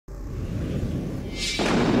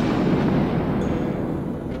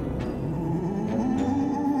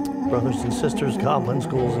brothers and sisters, goblins,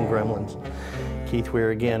 ghouls, and gremlins. Keith,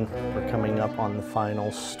 we're coming up on the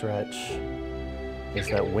final stretch. Is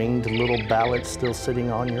that winged little ballot still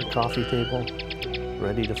sitting on your coffee table,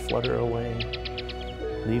 ready to flutter away?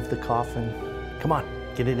 Leave the coffin. Come on,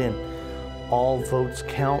 get it in. All votes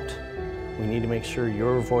count. We need to make sure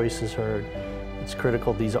your voice is heard. It's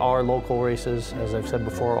critical. These are local races. As I've said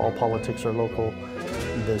before, all politics are local.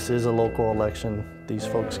 This is a local election. These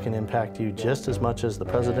folks can impact you just as much as the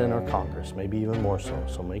president or Congress, maybe even more so.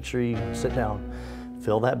 So make sure you sit down,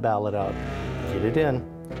 fill that ballot out, get it in.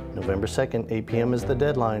 November 2nd, 8 p.m. is the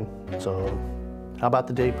deadline. So how about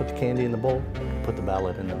the day, put the candy in the bowl, put the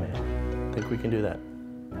ballot in the mail. I think we can do that.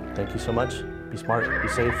 Thank you so much. Be smart, be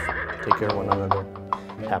safe, take care of one another.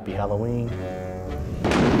 Happy Halloween.